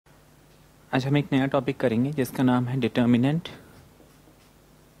आज हम एक नया टॉपिक करेंगे जिसका नाम है डिटर्मिनेंट।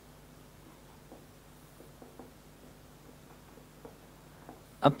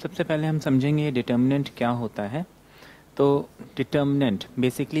 अब सबसे पहले हम समझेंगे डिटर्मिनेंट क्या होता है। तो डिटर्मिनेंट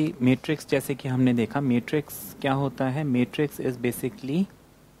बेसिकली मैट्रिक्स, जैसे कि हमने देखा मैट्रिक्स क्या होता है। Matrix is basically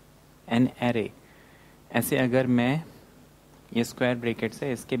an array. ऐसे अगर मैं ये स्क्वायर ब्रैकेट्स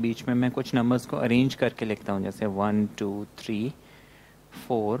है, इसके बीच में मैं कुछ नंबर्स को अरेंज करके लिखता हूँ, जैसे 1 2 3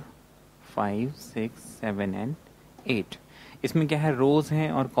 4 5 6 7 एंड 8। इसमें क्या है, रोज हैं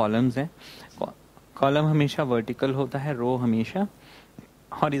और कॉलम्स हैं। कॉलम हमेशा वर्टिकल होता है, रो हमेशा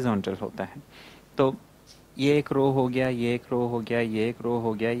हॉरिजॉन्टल होता है। तो ये एक रो हो गया, ये एक रो हो गया, ये एक रो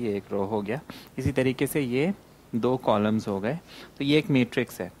हो गया, ये एक रो हो गया। इसी तरीके से ये दो कॉलम्स हो गए। तो ये एक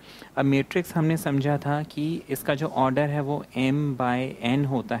मैट्रिक्स है। अब मैट्रिक्स हमने समझा था कि इसका जो ऑर्डर है वो m/n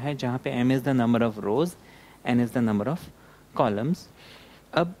होता है, जहाँ पे m is the number of rose, n is the number of columns.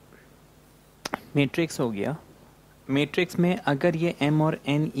 अब मैट्रिक्स हो गया। मैट्रिक्स में अगर ये m और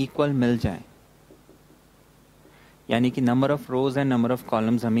n इक्वल मिल जाए, यानी कि number of rose and number of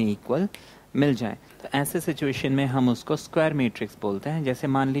columns हमें इक्वल मिल जाए, तो ऐसे सिचुएशन में हम उसको स्क्वायर मैट्रिक्स बोलते हैं। जैसे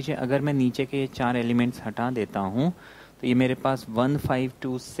मान लीजिए अगर मैं नीचे के ये 4 एलिमेंट्स हटा देता हूं, तो ये मेरे पास 1 5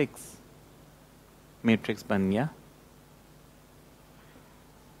 2 6 मैट्रिक्स बन गया।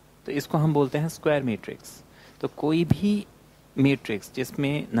 तो इसको हम बोलते हैं स्क्वायर मैट्रिक्स। तो कोई भी मैट्रिक्स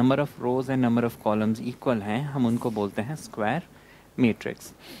जिसमें number of rose and number of columns equal हैं, हम उनको बोलते हैं स्क्वायर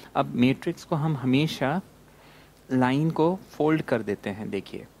मैट्रिक्स। अब मैट्रिक्स को हम हमेशा लाइन को फोल्ड कर देते हैं।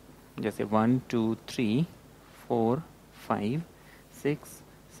 देखिए, जैसे 1 2 3 4 5 6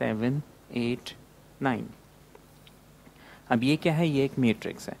 7 8 9। अब ये क्या है, ये एक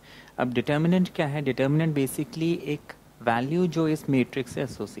मैट्रिक्स है। अब डिटर्मिनेंट क्या है, डिटर्मिनेंट बेसिकली एक वैल्यू जो इस मैट्रिक्स से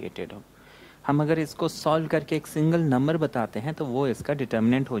एसोसिएटेड हो। हम अगर इसको सॉल्व करके एक सिंगल नंबर बताते हैं तो वो इसका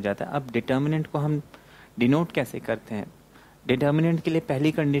डिटर्मिनेंट हो जाता है। अब डिटर्मिनेंट को हम डिनोट कैसे करते हैं? डिटर्मिनेंट के लिए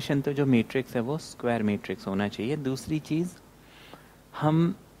पहली कंडीशन तो जो मैट्रिक्स है वो स्क्वायर मैट्रिक्स होना चाहिए। दूसरी चीज़,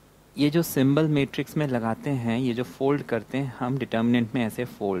 हम ये जो सिंबल मैट्रिक्स में लगाते हैं, ये जो फोल्ड करते हैं, हम डिटर्मिनेंट में ऐसे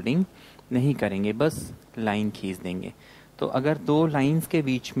फोल्डिंग नहीं करेंगे, बस लाइन खींच देंगे। तो अगर दो लाइंस के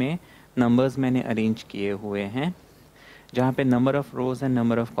बीच में नंबर्स मैंने अरेंज किए हुए हैं, जहाँ पे number of rose and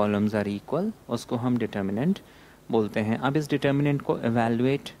number of columns are equal, उसको हम डिटर्मिनेंट बोलते हैं। अब इस डिटर्मिनेंट को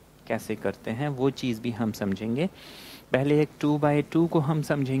एवेलुएट कैसे करते हैं वो चीज़ भी हम समझेंगे। पहले एक 2/2 को हम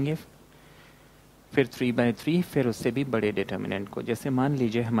समझेंगे, फिर 3/3, फिर उससे भी बड़े डिटर्मिनेंट को। जैसे मान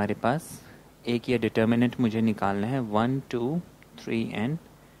लीजिए हमारे पास एक ये डिटर्मिनेंट मुझे निकालना है 1 2 3 एंड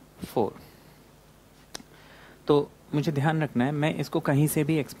 4। तो मुझे ध्यान रखना है, मैं इसको कहीं से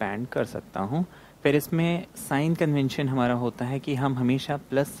भी एक्सपैंड कर सकता हूँ। फिर इसमें साइन कन्वेंशन हमारा होता है कि हम हमेशा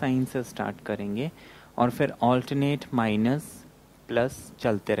प्लस साइन से स्टार्ट करेंगे और फिर ऑल्टरनेट माइनस प्लस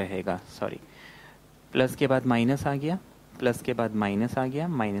चलते रहेगा। सॉरी, प्लस के बाद माइनस आ गया, प्लस के बाद माइनस आ गया,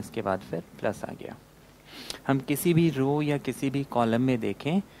 माइनस के बाद फिर प्लस आ गया। हम किसी भी रो या किसी भी कॉलम में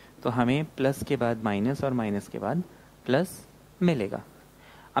देखें तो हमें प्लस के बाद माइनस और माइनस के बाद प्लस मिलेगा।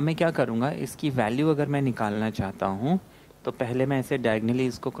 अब मैं क्या करूँगा, इसकी वैल्यू अगर मैं निकालना चाहता हूँ तो पहले मैं ऐसे डायगनली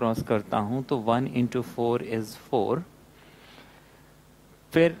इसको क्रॉस करता हूँ, तो 1 × 4 इज़ 4।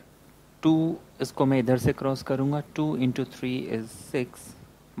 फिर 2 इसको मैं इधर से क्रॉस करूँगा, 2 × 3 इज़ 6,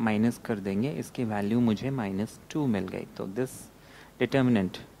 माइनस कर देंगे, इसकी वैल्यू मुझे -2 मिल गई। तो this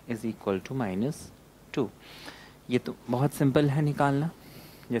determinant is equal to -2। ये तो बहुत सिंपल है निकालना।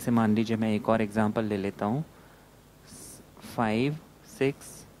 जैसे मान लीजिए मैं एक और एग्जांपल ले लेता हूँ, 5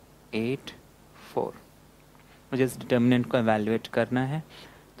 6 8 4। मुझे इस डिटर्मिनेंट को एवेलुएट करना है,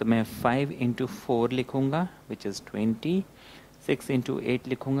 तो मैं 5 × 4 लिखूँगा विच इज़ 20, 6 × 8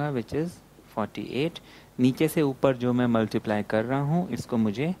 लिखूँगा विच इज़ 48। नीचे से ऊपर जो मैं मल्टीप्लाई कर रहा हूँ इसको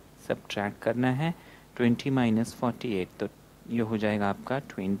मुझे सब्ट्रैक्ट करना है, 20 - 48, तो ये हो जाएगा आपका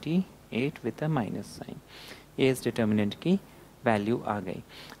 28 विद अ माइनस साइन। ये इस डिटर्मिनेंट की वैल्यू आ गई।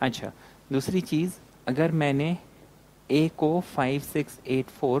 अच्छा, दूसरी चीज़, अगर मैंने a को 5 6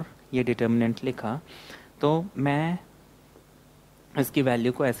 8 4 ये डिटर्मिनेंट लिखा, तो मैं इसकी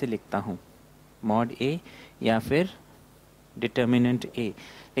वैल्यू को ऐसे लिखता हूँ, मॉड a या फिर डिटर्मिनेंट a।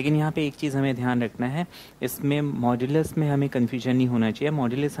 लेकिन यहाँ पे एक चीज़ हमें ध्यान रखना है, इसमें मॉड्यूलस में हमें कन्फ्यूजन नहीं होना चाहिए।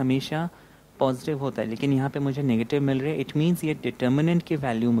 मॉड्यूलस हमेशा पॉजिटिव होता है, लेकिन यहाँ पे मुझे नेगेटिव मिल रहे हैं। इट मीन्स ये डिटर्मिनेंट की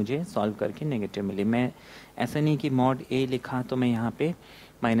वैल्यू मुझे सॉल्व करके नेगेटिव मिली। मैं ऐसा नहीं कि मॉड a लिखा तो मैं यहाँ पे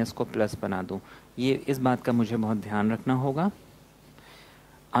माइनस को प्लस बना दूँ। ये इस बात का मुझे बहुत ध्यान रखना होगा।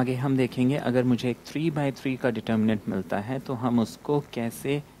 आगे हम देखेंगे, अगर मुझे एक 3/3 का डिटर्मिनेंट मिलता है तो हम उसको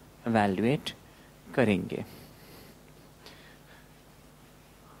कैसे एवेलुएट करेंगे।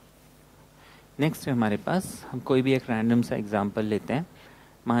 नेक्स्ट है हमारे पास, हम कोई भी एक रैंडम सा एग्जांपल लेते हैं।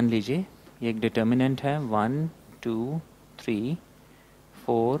 मान लीजिए ये एक डिटर्मिनेंट है 1 2 3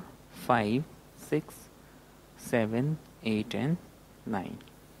 4 5 6 7 8 एंड 9।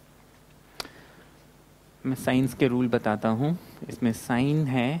 मैं साइंस के रूल बताता हूँ। इसमें साइन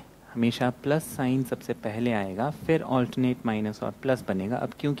है हमेशा प्लस साइन सबसे पहले आएगा, फिर ऑल्टरनेट माइनस और प्लस बनेगा।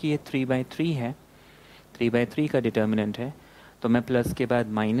 अब क्योंकि ये 3/3 है, 3/3 का डिटर्मिनेंट है, तो मैं प्लस के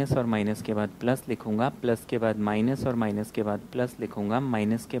बाद माइनस और माइनस के बाद प्लस लिखूंगा, प्लस के बाद माइनस और माइनस के बाद प्लस लिखूंगा,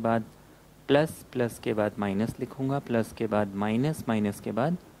 माइनस के बाद प्लस, प्लस के बाद माइनस लिखूंगा, प्लस के बाद माइनस, माइनस के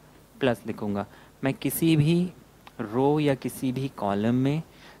बाद प्लस लिखूंगा। मैं किसी भी रो या किसी भी कॉलम में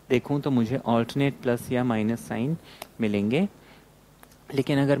देखूं तो मुझे ऑल्टरनेट प्लस या माइनस साइन मिलेंगे,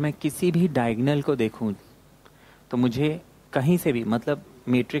 लेकिन अगर मैं किसी भी डायगोनल को देखूं तो मुझे कहीं से भी, मतलब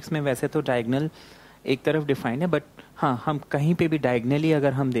मैट्रिक्स में वैसे तो डायगोनल एक तरफ डिफाइंड है, बट हाँ, हम कहीं पे भी डायगोनली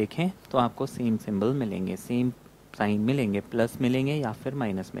अगर हम देखें तो आपको सेम सिंबल मिलेंगे, सेम साइन मिलेंगे, प्लस मिलेंगे या फिर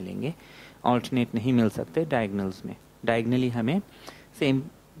माइनस मिलेंगे। ऑल्टरनेट नहीं मिल सकते डायगोनल्स में, डायगोनली हमें सेम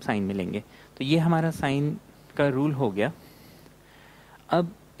साइन मिलेंगे। तो ये हमारा साइन का रूल हो गया।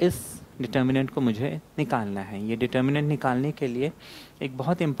 अब इस डिटर्मिनेंट को मुझे निकालना है। ये डिटर्मिनेंट निकालने के लिए एक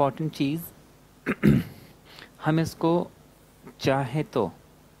बहुत इम्पॉर्टेंट चीज़ हम इसको चाहे तो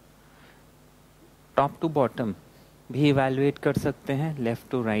टॉप टू बॉटम भी इवैल्यूएट कर सकते हैं, लेफ़्ट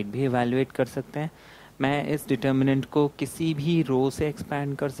टू राइट भी इवैल्यूएट कर सकते हैं। मैं इस डिटर्मिनेंट को किसी भी रो से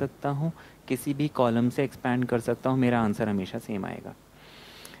एक्सपैंड कर सकता हूँ, किसी भी कॉलम से एक्सपैंड कर सकता हूँ, मेरा आंसर हमेशा सेम आएगा।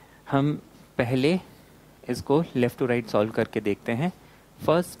 हम पहले इसको लेफ़्ट टू राइट सॉल्व करके देखते हैं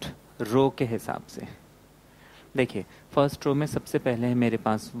फर्स्ट रो के हिसाब से। देखिए, फर्स्ट रो में सबसे पहले है मेरे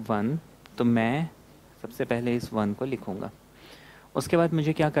पास 1, तो मैं सबसे पहले इस 1 को लिखूंगा। उसके बाद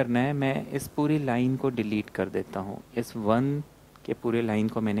मुझे क्या करना है, मैं इस पूरी लाइन को डिलीट कर देता हूँ। इस 1 के पूरे लाइन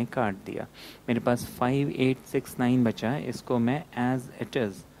को मैंने काट दिया। मेरे पास 5 8 6 9 बचा है, इसको मैं एज इट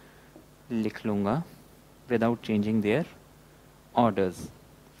इज़ लिख लूँगा विदाउट चेंजिंग देयर ऑर्डर्स।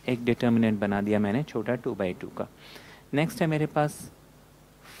 एक डिटर्मिनेंट बना दिया मैंने छोटा 2/2 का। नेक्स्ट है मेरे पास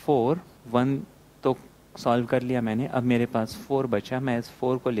 4, 1 तो सॉल्व कर लिया मैंने, अब मेरे पास 4 बचा, मैं इस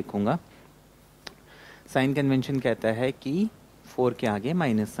 4 को लिखूँगा। साइन कन्वेंशन कहता है कि 4 के आगे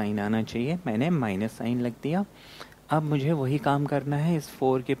माइनस साइन आना चाहिए, मैंने माइनस साइन लग दिया। अब मुझे वही काम करना है, इस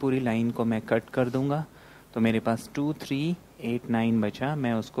 4 के पूरी लाइन को मैं कट कर दूंगा, तो मेरे पास 2 3 8 9 बचा,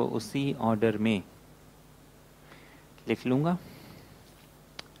 मैं उसको उसी ऑर्डर में लिख लूँगा।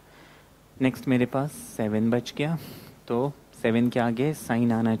 नेक्स्ट मेरे पास 7 बच गया, तो 7 के आगे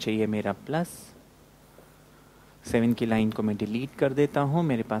साइन आना चाहिए मेरा प्लस। 7 की लाइन को मैं डिलीट कर देता हूँ,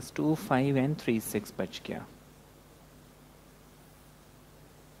 मेरे पास 2 5 एंड 3 6 बच गया।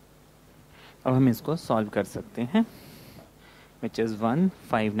 अब हम इसको सॉल्व कर सकते हैं, विच इज़ 1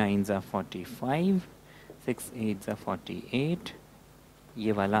 5 9 45 6 8 48,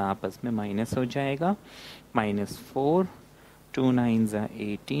 ये वाला आपस में माइनस हो जाएगा, -4 2 9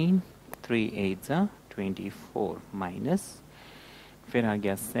 18 3 8 24 माइनस, फिर आ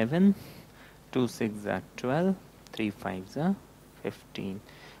गया 7 2 6 12 3 5 15।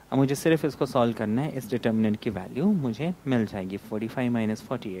 अब मुझे सिर्फ इसको सॉल्व करना है, इस डिटर्मिनेंट की वैल्यू मुझे मिल जाएगी। 45 -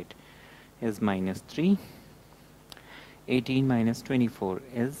 48 is -3, 18 - 24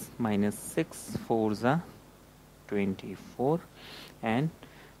 is -6 4s are 24, and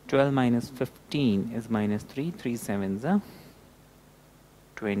 12 - 15 is -3 3 7s are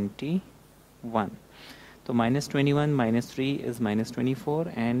 21। तो -21 -3 is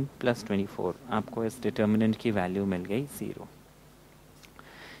 -24 and +24, आपको इस डिटर्मिनेंट की वैल्यू मिल गई 0।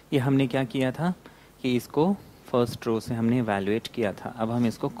 ये हमने क्या किया था कि इसको फर्स्ट रो से हमने इवैल्यूएट किया था। अब हम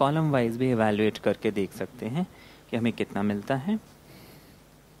इसको कॉलम वाइज भी इवैल्यूएट करके देख सकते हैं कि हमें कितना मिलता है।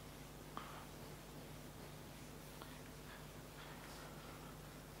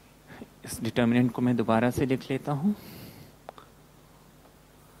 इस डिटर्मिनेंट को मैं दोबारा से लिख लेता हूँ।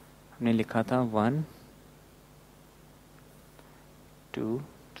 हमने लिखा था 1 2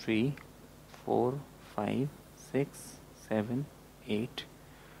 3 4 5 6 7 8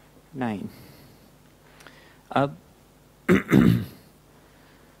 9। अब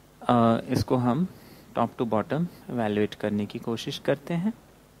इसको हम टॉप टू बॉटम इवैल्यूएट करने की कोशिश करते हैं।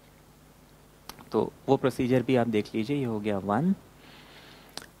 तो वो प्रोसीजर भी आप देख लीजिए। ये हो गया 1,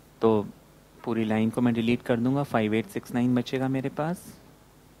 तो पूरी लाइन को मैं डिलीट कर दूंगा, 5 8 6 9 बचेगा मेरे पास।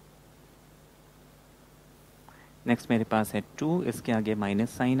 नेक्स्ट मेरे पास है 2, इसके आगे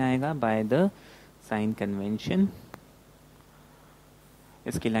माइनस साइन आएगा बाय द साइन कन्वेंशन।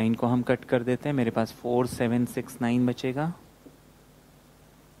 इसकी लाइन को हम कट कर देते हैं, मेरे पास 4 7 6 9 बचेगा।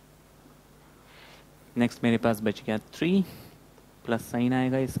 नेक्स्ट मेरे पास बच गया 3, प्लस साइन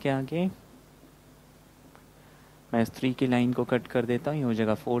आएगा इसके आगे। मैं इस 3 की लाइन को कट कर देता हूँ, ये हो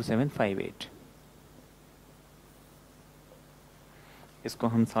जाएगा 4758। इसको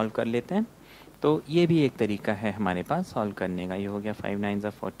हम सॉल्व कर लेते हैं। तो ये भी एक तरीका है हमारे पास सॉल्व करने का। ये हो गया 5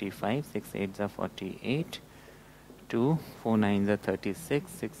 9 45, 6 8 48, 2 4 9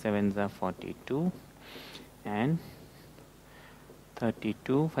 36, 6 7 42 and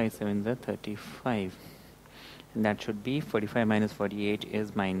 32, 5 7 35, and that should be 45 minus 48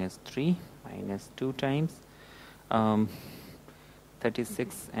 is minus 3, minus 2 times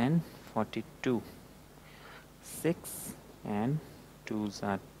 36 and 42, 6 and 2s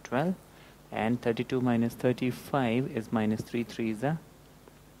are 12, and 32 minus 35 is minus 3, 3 is a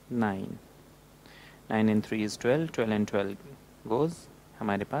 9, 9 and 3 is 12, 12 and 12 goes,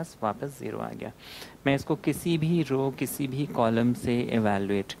 हमारे पास वापस 0 आ गया। मैं इसको किसी भी रो किसी भी कॉलम से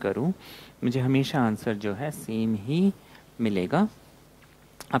एवेलुएट करूं, मुझे हमेशा आंसर जो है सेम ही मिलेगा।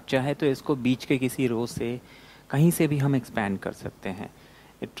 अब चाहे तो इसको बीच के किसी रो से कहीं से भी हम एक्सपैंड कर सकते हैं।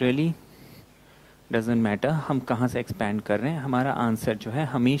 इट रियली डजेंट मैटर हम कहाँ से एक्सपैंड कर रहे हैं, हमारा आंसर जो है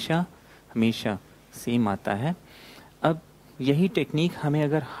हमेशा हमेशा सेम आता है। अब यही टेक्निक हमें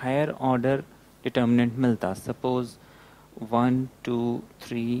अगर हायर ऑर्डर डिटर्मिनेंट मिलता, सपोज 1 2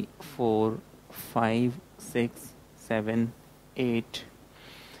 3 4 5 6 7 8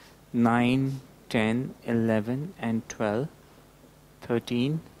 9 10 11 and 12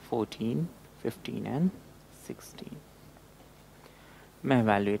 13 14 15 and 16, मैं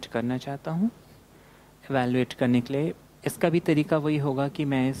एवेलुएट करना चाहता हूँ। एवेलुएट करने के लिए इसका भी तरीका वही होगा कि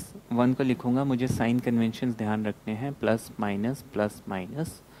मैं इस 1 को लिखूँगा, मुझे साइन कन्वेंशंस ध्यान रखने हैं, प्लस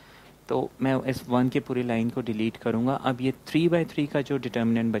माइनस। तो मैं इस 1 की पूरी लाइन को डिलीट करूँगा। अब ये 3/3 का जो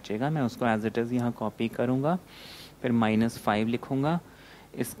डिटर्मिनेंट बचेगा मैं उसको एज इट इज़ यहाँ कॉपी करूँगा, फिर -5 लिखूँगा,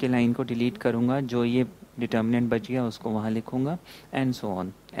 इसके लाइन को डिलीट करूँगा, जो ये डिटर्मिनेंट बच गया उसको वहाँ लिखूँगा, एंड सो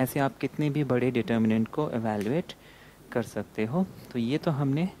ऑन। ऐसे आप कितने भी बड़े डिटर्मिनेंट को एवेलुएट कर सकते हो। तो ये तो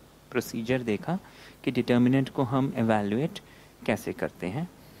हमने प्रोसीजर देखा कि डिटर्मिनेंट को हम एवेलुएट कैसे करते हैं।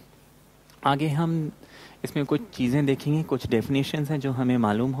 आगे हम इसमें कुछ चीज़ें देखेंगे, कुछ डेफिनेशंस हैं जो हमें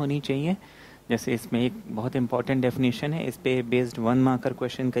मालूम होनी चाहिए। जैसे इसमें एक बहुत इंपॉर्टेंट डेफिनेशन है, इस पे बेस्ड 1 मार्कर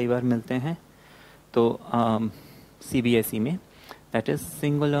क्वेश्चन कई बार मिलते हैं तो CBSE में, दैट इज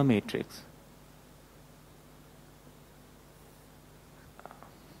सिंगुलर मैट्रिक्स।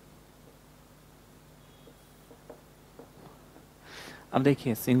 अब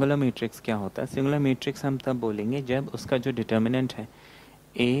देखिए सिंगुलर मैट्रिक्स क्या होता है। सिंगुलर मैट्रिक्स हम तब बोलेंगे जब उसका जो डिटर्मिनेंट है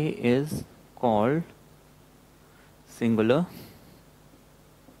A is called singular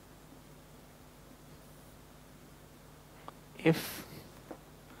if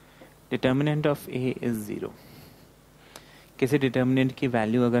determinant of A is 0। किसी डिटर्मिनेंट की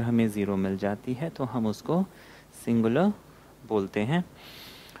वैल्यू अगर हमें 0 मिल जाती है तो हम उसको सिंगुलर बोलते हैं।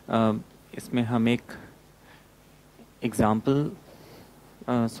 इसमें हम एक एग्जाम्पल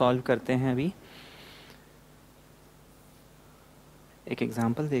सॉल्व करते हैं। अभी एक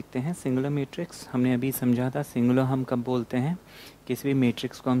एग्जाम्पल देखते हैं। सिंगुलर मैट्रिक्स हमने अभी समझा था। सिंगुलर हम कब बोलते हैं, किसी भी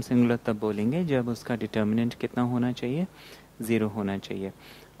मैट्रिक्स को हम सिंगुलर तब बोलेंगे जब उसका डिटर्मिनेंट कितना होना चाहिए, 0 होना चाहिए।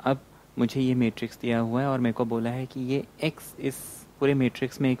 अब मुझे ये मैट्रिक्स दिया हुआ है और मेरे को बोला है कि ये x इस पूरे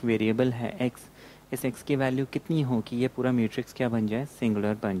मैट्रिक्स में एक वेरिएबल है x, इस x की वैल्यू कितनी हो कि ये पूरा मैट्रिक्स क्या बन जाए,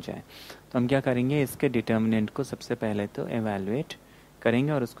 सिंगुलर बन जाए। तो हम क्या करेंगे, इसके डिटर्मिनेंट को सबसे पहले तो एवेलुएट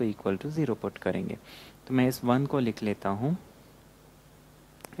करेंगे और उसको इक्वल टू 0 पुट करेंगे। तो मैं इस 1 को लिख लेता हूँ।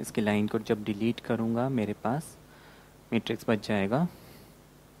 इसकी लाइन को जब डिलीट करूँगा मेरे पास मैट्रिक्स बच जाएगा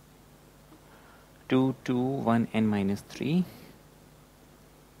 2 2 1 n -3।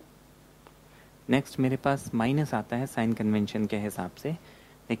 नेक्स्ट मेरे पास माइनस आता है साइन कन्वेंशन के हिसाब से।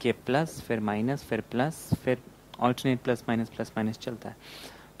 देखिए प्लस फिर माइनस फिर प्लस फिर ऑल्टरनेट प्लस माइनस चलता है।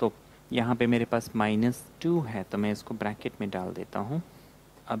 तो यहाँ पे मेरे पास -2 है तो मैं इसको ब्रैकेट में डाल देता हूँ।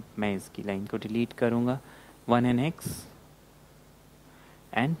 अब मैं इसकी लाइन को डिलीट करूँगा 1nx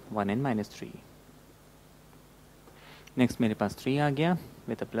एंड 1n -3। नेक्स्ट मेरे पास 3 आ गया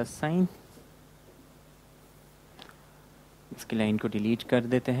विद अ प्लस साइन। इसकी लाइन को डिलीट कर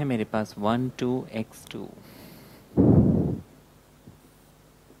देते हैं। मेरे पास 1 2x2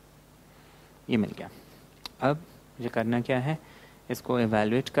 ये मिल गया। अब मुझे करना क्या है, इसको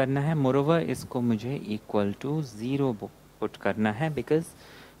एवेलुएट करना है। मोरोवर इसको मुझे इक्वल टू 0 पुट करना है बिकॉज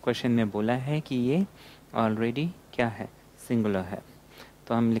क्वेश्चन में बोला है कि ये ऑलरेडी क्या है, सिंगुलर है।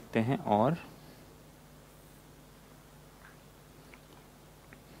 तो हम लिखते हैं और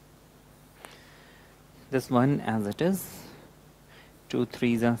this one as it is, 2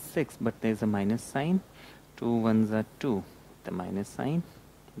 3s are 6 but there is a minus sign, 2 1s are 2, the minus sign,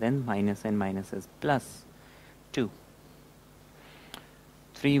 then minus and minus is plus 2,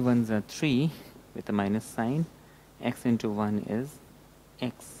 3 1s are 3 with a minus sign x into 1 is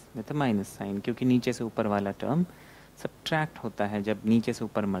x with minus sign, क्योंकि नीचे से ऊपर वाला term subtract होता है जब नीचे से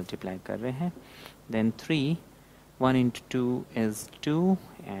ऊपर मल्टीप्लाई कर रहे हैं. Then 3, 1 into 2 is 2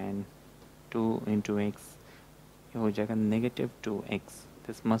 and 2 into x हो जाएगा negative 2x.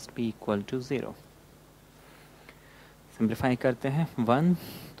 This must be equal to 0. Simplify करते हैं 1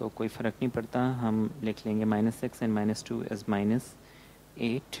 तो कोई फ़र्क नहीं पड़ता, हम लिख लेंगे -6 एंड -2 इज़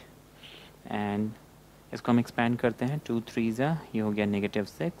 -8 एंड इसको हम एक्सपैंड करते हैं. 2 3 ये हो गया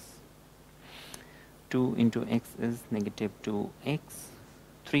 -6. 2 into x is -2x.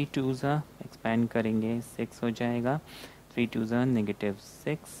 3 2 expand करेंगे 6 हो जाएगा. 3 2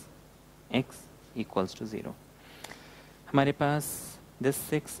 -6 x इक्वल्स टू 0. हमारे पास this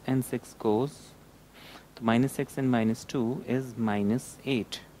 6 and 6 goes, तो -6 and -2 is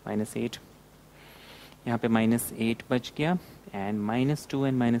 -8. -8 यहाँ पे -8 बच गया and -2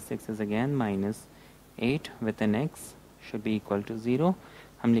 and -6 is again -8 with an x should be equal to 0.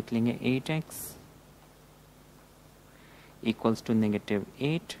 हम लिख लेंगे 8x equals to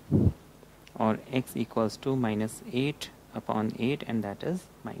 -8 और x equals to -8 upon 8 and that is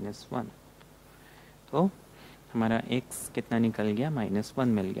 -1. तो हमारा x कितना निकल गया, -1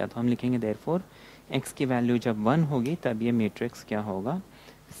 मिल गया. तो हम लिखेंगे देयरफॉर x की वैल्यू जब 1 होगी तब ये मैट्रिक्स क्या होगा,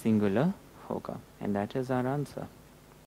 सिंगुलर होगा. And that is our answer.